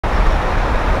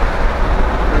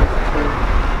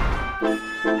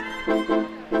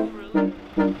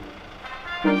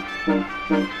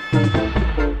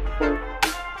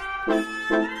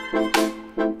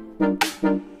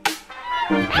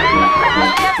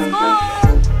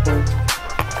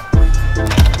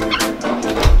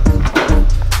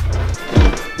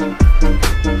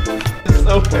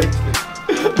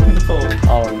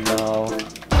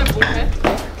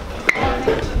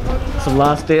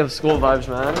Last day of school vibes,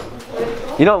 man.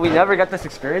 You know, we never get this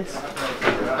experience.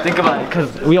 Think about it,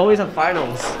 because we always have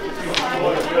finals.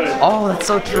 Oh, that's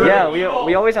so true. Yeah, we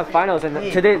always have finals,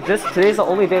 and today's the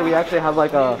only day we actually have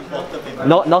like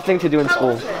nothing to do in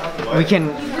school. We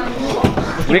can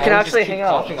actually hang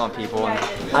out. Talking on people.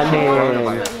 I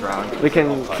mean, we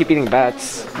can keep eating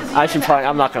bats.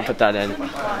 I'm not gonna put that in.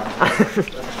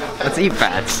 Let's eat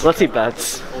bats. Let's eat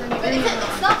bats.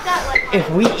 If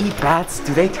we eat bats,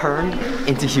 do they turn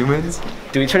into humans?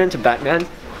 Do we turn into Batman?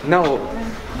 No,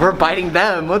 we're biting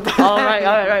them. What the heck? All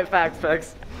right.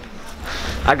 Facts.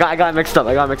 I got mixed up.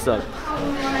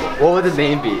 What would the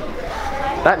name be?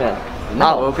 Batman.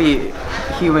 No, it would be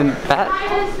human bat.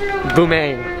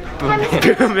 Booming.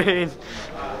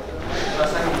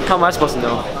 How am I supposed to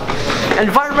know?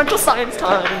 Environmental science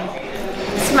time.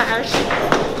 Smash.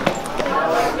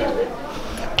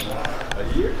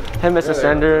 Hey, Mr.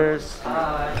 Sanders.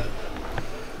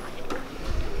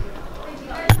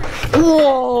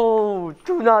 Whoa!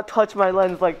 Do not touch my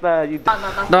lens like that. You.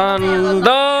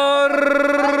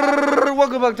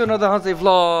 Welcome back to another Hoonsei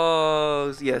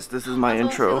Floogs. Yes, this is my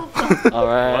intro.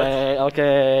 Alright,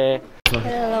 okay.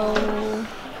 Hello.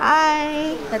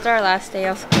 Hi. It's our last day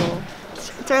of school.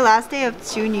 It's our last day of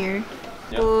junior.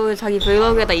 또 자기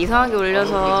브이로그에다 이상하게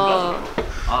올려서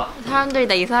사람들이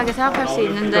나 이상하게 생각할 수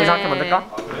있는데. 이상하게 만들까?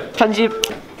 편집.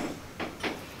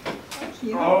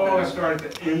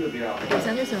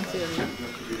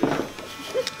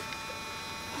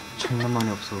 장난만이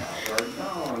없어.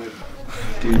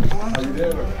 Dude,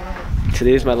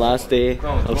 today is my last day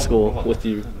of school with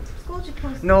you.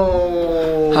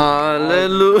 No.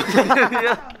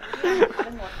 Hallelujah.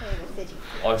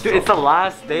 Dude, it's the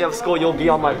last day of school. You'll be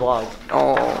on my vlog.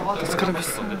 Oh, it's gonna be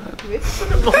so. How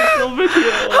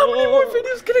many more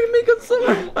videos can I make on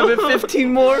summer? I mean,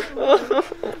 15 more.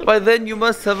 By then, you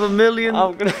must have 1 million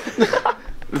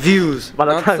views.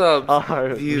 Not subs.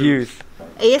 Views.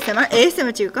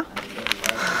 ASMR 찍을까?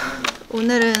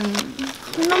 오늘은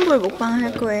홈런볼 먹방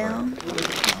할 거예요.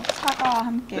 사과와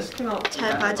함께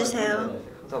잘 봐주세요.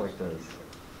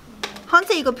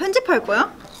 헌세 이거 편집할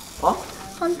거야?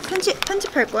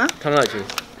 편집할 거야? 당연하지.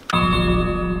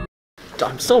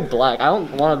 I'm so black. I don't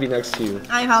want to be next to you.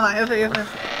 아니 봐봐 옆에.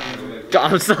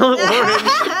 I'm so orange.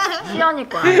 시연이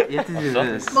거야. You have to do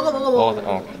this. 먹어. Oh,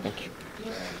 thank you.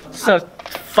 It's a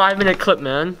 5-minute clip,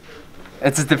 man.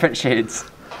 It's different shades.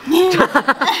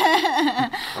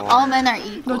 All men are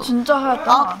equal. 너 진짜 하얗다.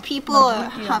 All people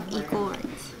have equal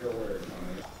rights.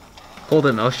 Hold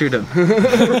him, I'll shoot him.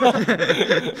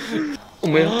 Oh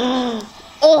man.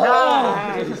 Oh!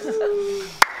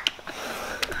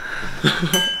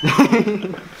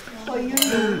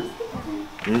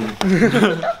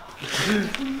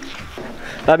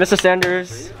 Bye, Mr.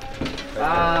 Sanders.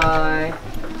 Bye.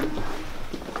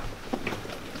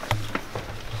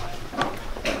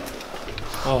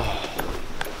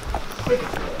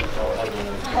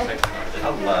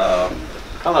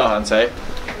 Hello, Hoonsei.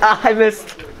 I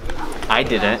missed. I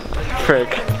didn't.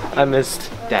 Frick. I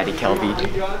missed. Daddy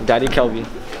Kelby.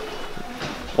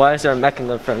 Why is there a mech in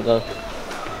the front though?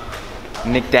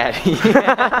 Nick Daddy.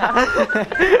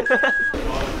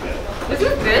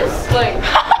 Isn't this like...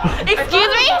 Excuse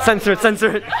me? Censor it.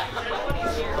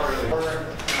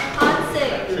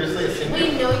 Hoonsei,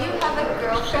 we know you have a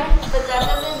girlfriend, but that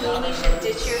doesn't mean you should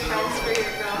ditch your friends for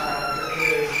your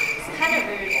girlfriend. It's kind of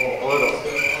rude.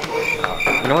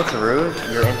 You know what's rude?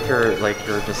 You're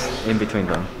just in between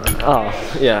them. Oh,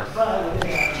 yeah.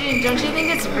 June, don't you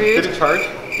think it's rude? Did it charge?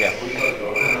 Yeah.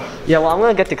 Yeah, well, I'm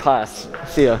gonna get to class.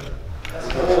 See ya.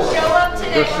 Show up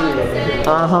today, Hoonsei.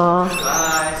 Uh-huh.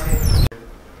 Bye.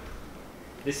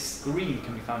 This screen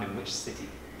can be found in which city?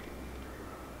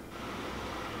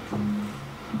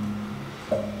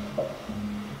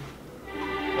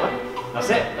 What? That's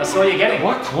it. That's all you're getting.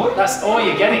 What? That's all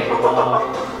you're getting.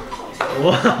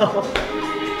 Wow.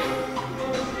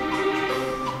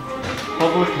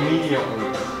 Public media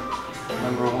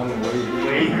 #1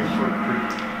 wave recruit.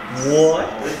 What?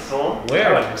 That's all?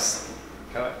 Where? Coax.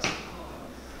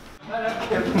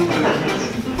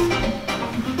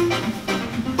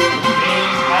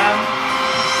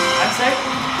 Hoonsei?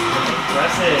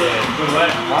 That's it. Good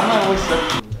work. Why am I always so...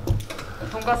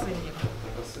 돈가스입니다.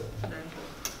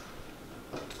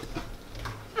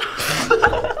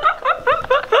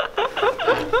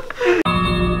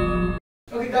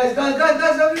 Okay, guys,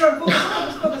 everyone,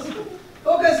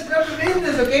 focus. You have to read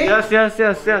this, okay? Yes.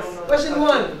 Question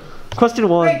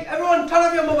 1. Right, everyone, turn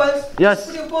off your mobiles. Yes.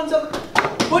 Put your phones up.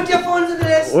 Put your phones in the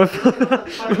desk. We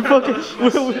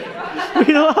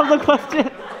don't have the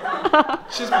question.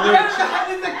 She's blue. That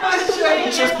is the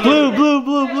question. Blue.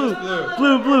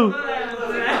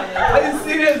 Are you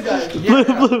serious, guys?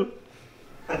 Blue.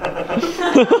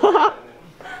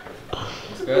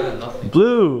 It's better than nothing.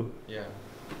 Blue. Yeah.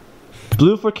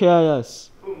 Blue for KIS.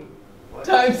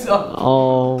 Time's up.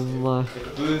 Oh my.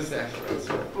 Blue is the actual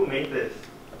answer. Who made this?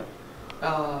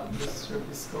 Mr.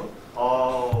 Bisco.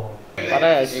 Oh.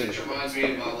 따라야지.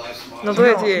 너도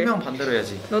해 뒤에. 명 반대로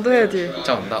해야지. 너도 해 뒤에.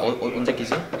 잠깐만, 나 언제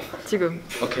끼지? 지금.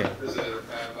 오케이.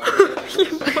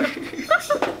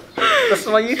 That's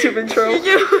my YouTube intro.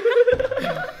 이게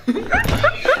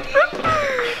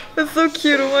That's so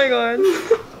cute. Oh my god.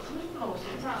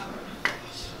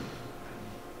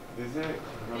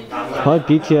 Hi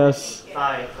BTS.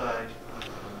 Sai.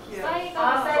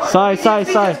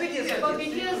 But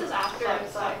BTS is after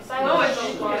Psy. Psy was so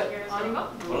years. 아닌가?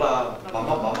 몰라.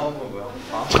 마마무 뭐야?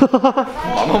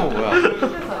 마마무 뭐야?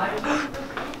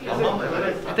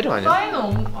 애들이 아니야?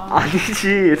 아니지.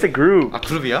 It's a group. 아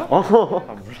그룹이야? 어.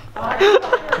 아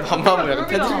몰라. 마마무 약간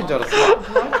팬심인 줄 알았어.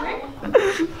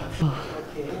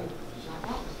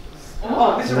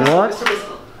 What?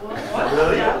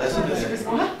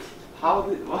 How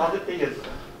did they get?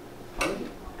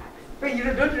 Wait, you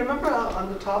don't remember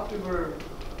on the top we were...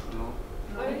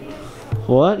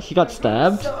 What? He got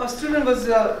stabbed? A student was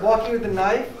walking with a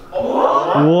knife.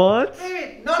 What?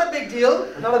 Wait, not a big deal.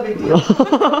 Not a big deal.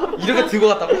 이렇게 들고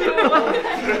갔다고? A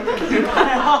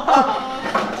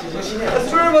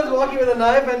student was walking with a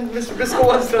knife and Mr. Bisco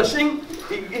was rushing.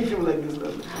 He hit him like this.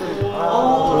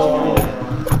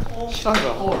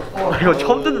 이거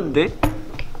처음 듣는데?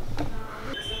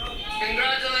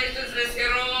 Congratulations, Miss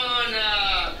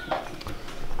Hirona!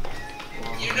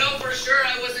 You know for sure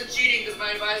I wasn't cheating because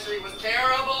my advisory was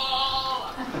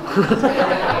terrible!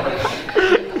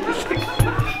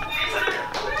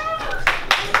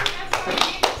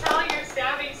 Tell your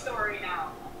stabbing story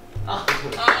now.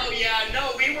 Oh yeah,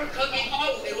 no, we were cooking.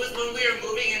 Oh, it was when we were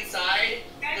moving inside.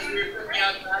 Because we were cooking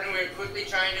outside and we were quickly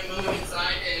trying to move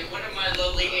inside. And one of my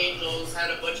lovely angels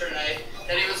had a butcher knife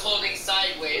that he was holding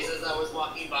sideways as I was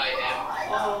walking by him.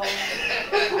 Oh.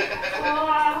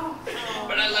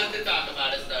 But I love to talk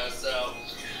about it though, so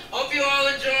hope you all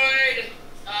enjoyed.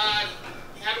 Have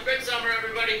a good summer,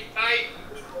 everybody. Bye.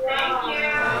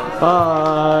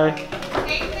 Bye.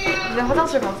 이제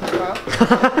화장실 가서 볼까요?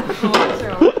 화장실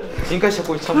가서. 지금까지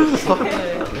잡고 있어.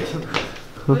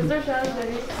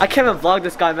 I can't even vlog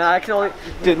this guy, man. I can only...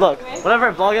 Dude, look. Whenever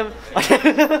I vlog him...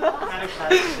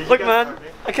 Look, man.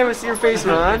 I can't even see your face,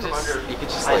 man. You could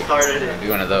just like be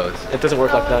one of those. It doesn't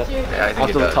work like that. Yeah, I think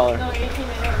it I'll does. taller.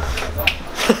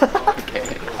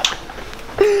 Okay.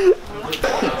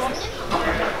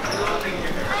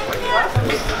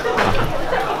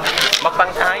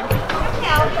 Mukbang time.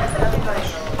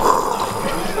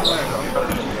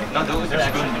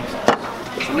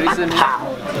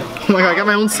 Oh my god, I got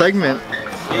my own segment.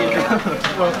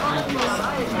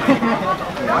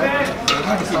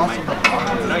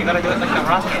 No, you gotta do it like the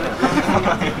rock.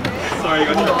 Sorry, you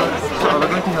got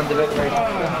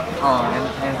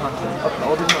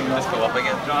Let's go up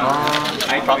again.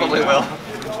 I probably will.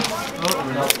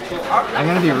 I'm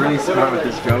gonna be really smart with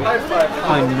this joke.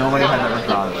 Probably nobody has ever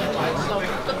thought of it.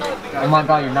 Oh my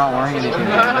god, you're not wearing anything.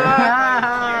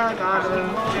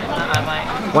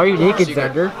 Why are you naked,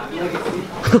 Xander?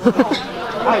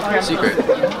 Secret.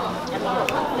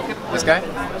 This guy?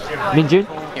 Minjun?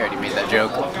 He already made that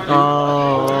joke.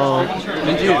 Oh.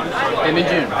 Minjun. Hey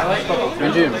Minjun.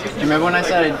 Minjun. Do you remember when you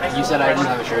said I didn't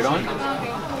have a shirt on?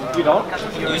 You don't?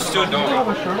 You still don't. You have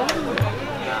a shirt on?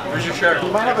 Where's your shirt?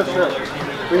 You might have a shirt.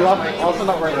 But you're also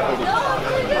not wearing a hoodie.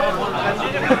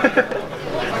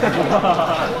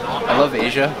 I love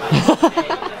Asia.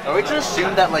 Are we to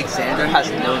assume that like Xander has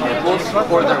no nipples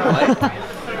or they're what?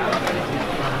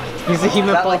 He's a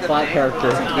human flat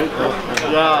character.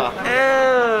 Yeah.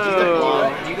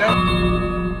 You guys?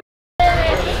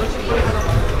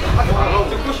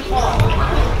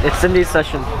 It's Cindy's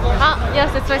session.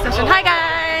 Yes, it's my session. Hi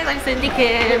guys, I'm Cindy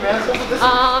Kim.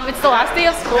 It's the last day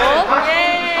of school.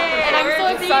 Yay! And I'm so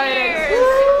excited.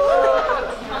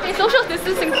 Okay, social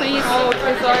distancing please. Oh,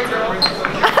 okay, sorry girl.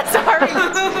 Sorry.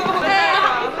 Hey,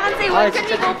 Hoonsei, when can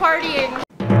we go partying?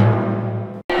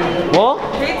 뭐?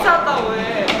 데이트한다고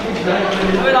해.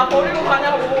 왜 나 버리고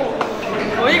가냐고.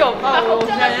 어이가 없다고.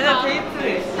 그냥 얘네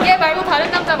데이트. 얘 말고 다른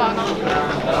남자 많아.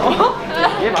 어?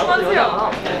 얘 말고 여자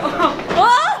많아.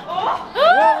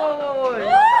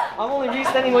 I'm only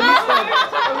re-standing when you stand.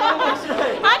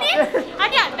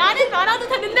 아니야. 나는 말아도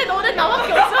되는데 너는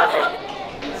나밖에 없어.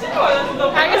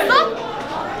 알겠어?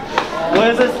 What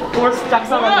is this forced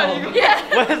짝사랑? Yeah.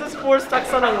 What is this forced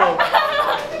짝사랑?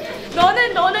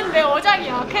 너는 내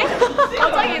어장이야, 오케이?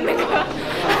 어장이 있는 거야.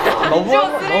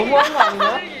 너무한 거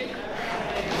아니냐?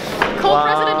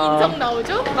 Co-president 인성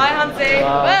나오죠? Bye, Hoonsei.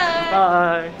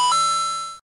 Bye.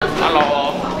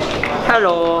 Hello.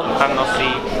 Hello. Cannot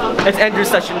see. It's Andrew's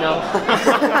session now.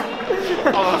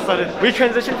 All of a sudden. We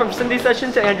transitioned from Cindy's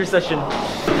session to Andrew's session.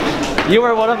 You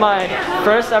were one of my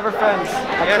first ever friends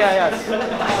at KIS.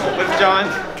 With John.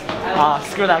 Ah,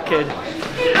 screw that kid.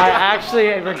 I actually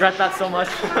regret that so much.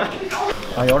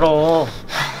 아, 열어.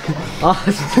 아,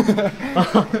 진짜.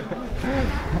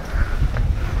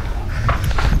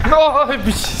 아,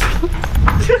 미친.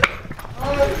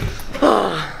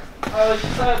 아,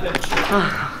 씻어야 돼.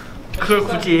 그걸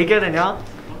굳이 얘기해야 되냐?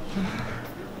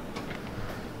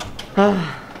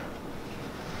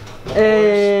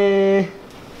 에이.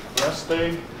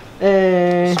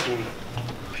 에이.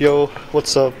 Yo,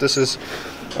 what's up? This is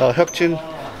Hyukjin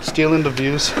stealing the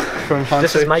views from Hoonsei.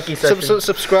 This is Mikey's session.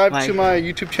 Subscribe to my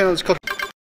YouTube channel. It's called.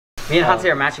 Me and Hoonsei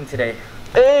are matching today.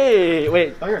 Hey,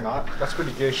 wait. No, you're not. That's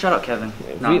pretty good. Shut up, Kevin.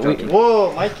 No, I'm joking.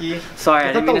 Whoa, Mikey. Sorry,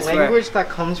 I didn't mean to swear. language that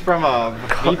comes from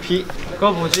VP.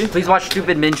 그거 뭐지? Please watch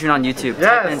Stupid Minjun on YouTube.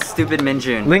 Type in Stupid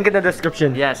Minjun. Link in the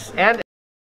description. Yes. And.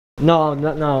 No,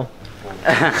 no.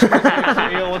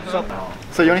 Yo, what's up?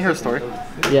 So you want to hear a story?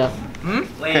 Yeah.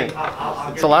 Okay.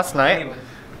 So last night.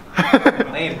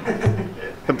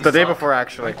 The day before,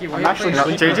 actually.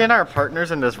 JJ and I are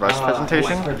partners in this rush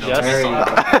presentation.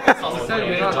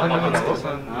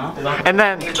 And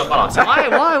then.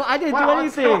 Why? I didn't do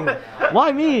anything.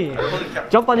 Why me?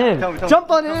 Jump on him. Jump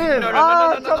on him.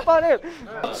 Jump on him.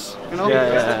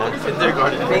 Yeah.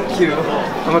 Thank you.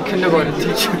 I'm a kindergarten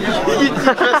teacher.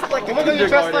 You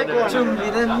dressed like one.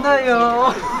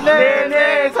 준비됐나요?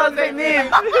 네네 선생님.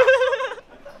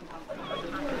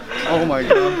 Oh my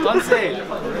god. Hoonsei,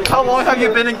 how long have you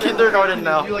been in kindergarten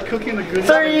now? You like cooking the goodies?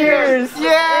 30 years.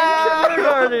 Yeah!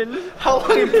 Kindergarten. How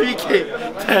long in pre-K?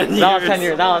 10 years. That was 10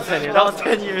 years. That was 10 years. That was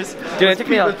 10 years. Dude, it took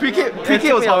me a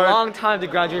Pre-K was a hard. long time to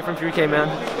graduate from pre-K, man.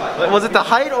 Was it the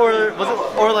height or was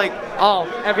it like? Oh,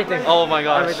 everything. Oh my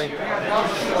gosh. Everything.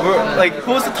 Like,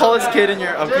 who was the tallest kid in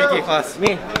your pre-K class?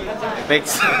 Me.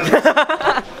 Makes.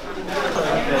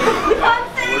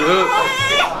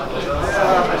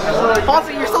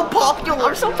 Hoonsei, you're so popular.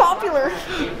 I'm so popular.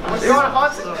 You want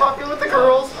Hoonsei popular with the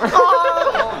girls?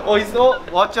 Oh, he's no.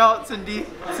 Watch out, Cindy.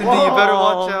 Cindy, you better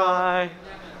watch out. My.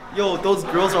 Yo, those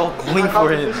girls are all going for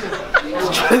him.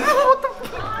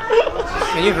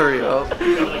 Can you hurry up?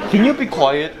 Can you be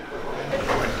quiet?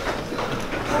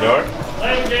 Your?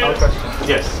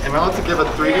 Yes. Am I allowed to give a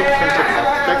 3D printed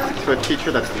object to a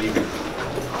teacher that's leaving?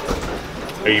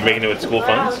 Are you making it with school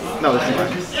funds? No, this is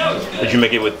mine. Did you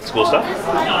make it with school stuff?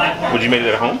 Would you make it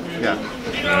at home? Yeah.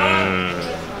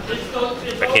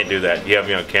 I can't do that. You have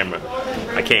me on camera.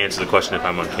 I can't answer the question if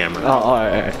I'm on camera. Oh,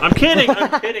 alright. I'm kidding.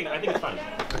 I'm kidding. I think it's fine.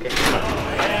 Okay, it's fine.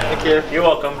 Thank you. You're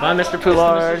welcome. Bye, Mr.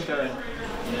 Poulard.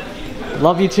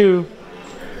 Love you too.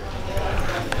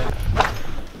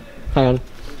 Hang on.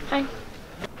 Hi.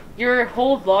 Your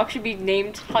whole vlog should be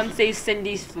named Hoonsei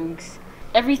Cindy's Floogs.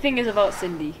 Everything is about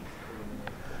Cindy.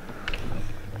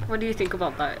 What do you think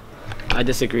about that? I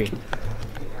disagree.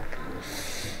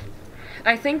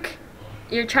 I think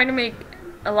you're trying to make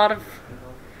a lot of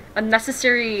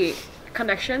unnecessary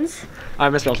connections.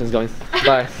 Alright, Mr. Elston's going.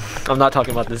 Bye. I'm not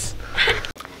talking about this.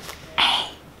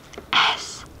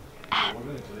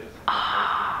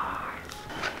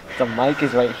 The mic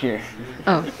is right here.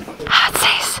 Oh.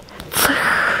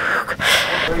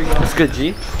 That's good,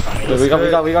 G. We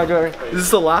got your. This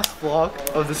is the last vlog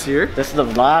of this year. This is the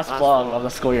last vlog of the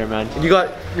school year, man. You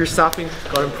got your sapping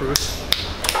got improved.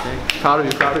 Proud of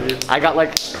you, proud of you. I got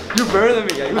like. You're better than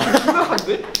me. 야, 이거 생각 안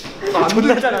돼? 나안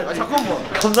겁나 돼. 잘하지.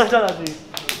 잠깐만. 겁나 잘하지.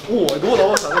 오, 너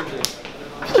나와 잘해.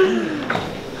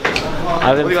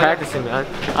 I've been practicing, man.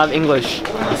 I'm English.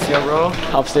 See ya, bro.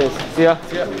 Upstairs. See ya.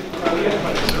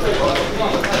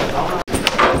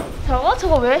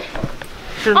 저거 왜?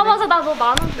 아 맞아 나 너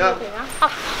만원 줘도 되냐? 아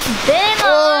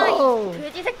내놔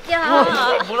돼지 새끼야.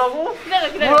 뭐라고?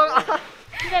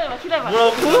 기다려봐.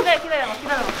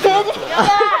 돼지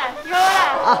이거라.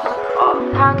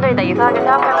 사람들이 나 이상하게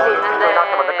생각할 수 있는데.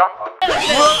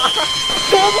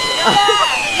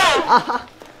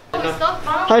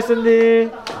 Hi,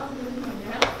 Cindy.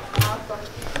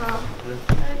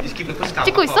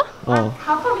 찍고 있어? 어.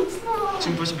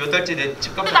 지금 벌써 몇 달째 내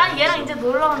집값. 근데 난 얘랑 이제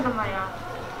놀러 간단 말이야.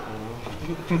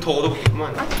 좀 더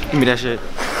얻어보겠구만. Give me that shit.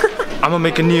 I'm gonna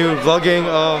make a new vlogging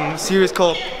series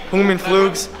called Hoonsei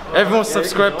Floogs. Everyone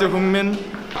subscribe to Hoonmin.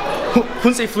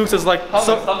 Hoonsei Floogs is like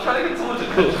so.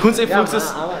 Hoonsei Floogs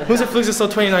is so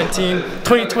 2019.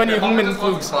 2020 Hoonmin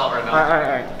Floogs.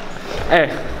 Alright.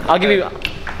 Hey, I'll give you.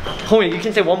 Homie, you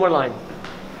can say one more line.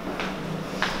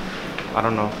 I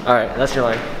don't know. Alright, that's your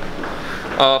line.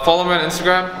 Follow me on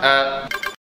Instagram at.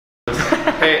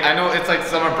 Hey, I know it's like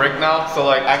summer break now, so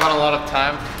like I got a lot of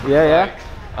time. Yeah,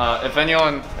 yeah. If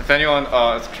anyone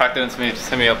is attracted to me, just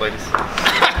hit me up, ladies.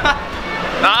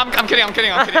 Nah, I'm kidding. I'm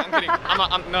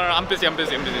busy.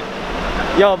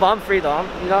 Yo, but I'm free though.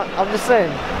 I'm just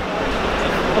saying.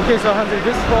 Okay, so Hoonsei,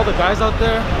 this is for all the guys out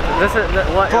there.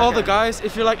 What? For all the guys,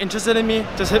 if you're like interested in me,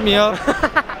 just hit me up.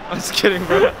 I'm just kidding,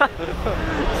 bro.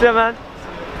 See ya, man.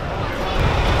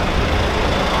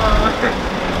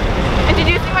 And did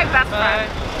you see my best friend?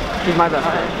 He's my best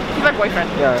friend. He's my boyfriend.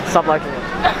 Yeah, stop liking it.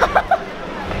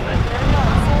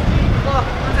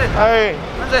 Hey,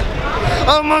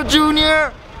 I'm a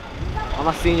junior. I'm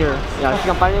a senior. 야,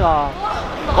 시간 빨리 가.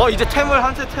 이제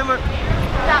한세 템을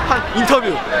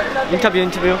인터뷰.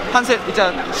 한세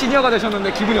이제 시니어가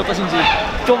되셨는데 기분이 어떠신지?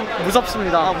 좀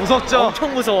무섭습니다. 아, 무섭죠?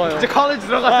 엄청 무서워요. 이제 college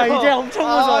들어가죠. 아, 이제 엄청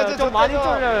무서워요. 이제 좀 많이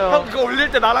쫄려요. 형 그거 올릴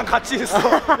때 나랑 같이 있어.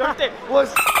 이럴 때 와,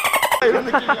 이런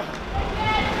느낌이야.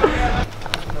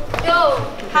 Yo,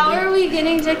 how are we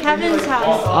getting to Kevin's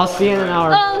house? I'll see you in an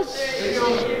hour. Oh,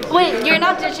 wait, you're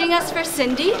not ditching us for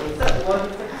Cindy?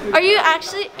 Are you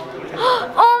actually?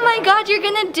 Oh my God, you're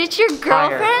gonna ditch your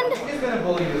girlfriend?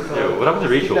 What happened to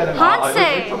Rachel?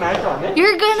 Hoonsei,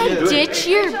 you're gonna ditch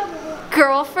your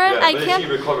girlfriend? I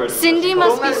can't. Cindy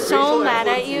must be so mad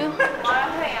at you.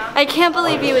 I can't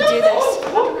believe you would do this.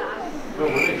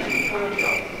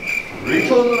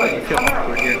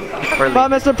 Bye,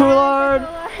 Mr. Poulard.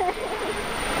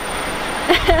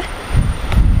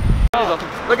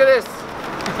 Look at this.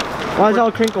 Why is it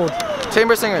all crinkled?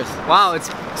 Chamber singers. Wow, it's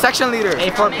section leader.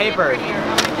 A4 paper.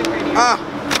 Ah.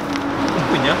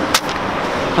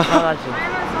 잘하지.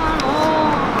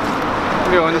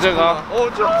 우리 언제 가?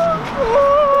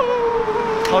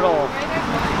 더러워.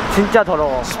 진짜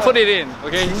더러워. Put it in,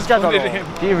 okay? 진짜 더러워.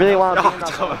 Do you really want to?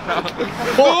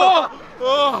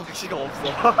 택시가 없어.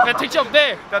 야, 택시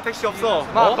없대. 야, 택시 없어.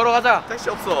 마, 걸어가자. 택시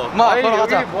없어. 마,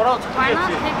 걸어가자. 뭐라고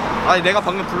찾겠지? 아니 내가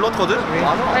방금 불렀거든.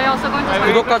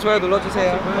 구독과 좋아요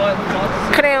눌러주세요.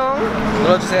 그래요.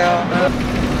 눌러주세요.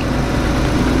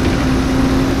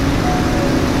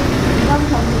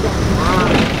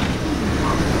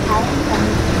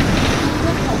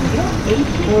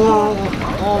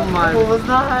 Oh my. What was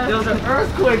that? There was an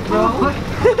earthquake, bro.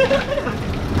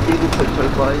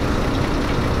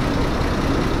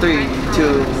 3,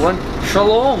 2, 1.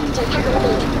 Shalom. 3, 2,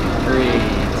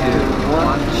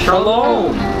 1.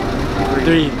 Shalom.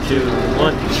 3, 2,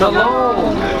 1.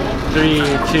 Shalom. 3,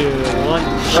 2, 1.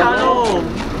 Shalom.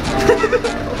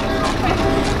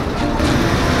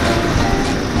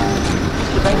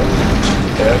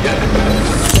 Okay.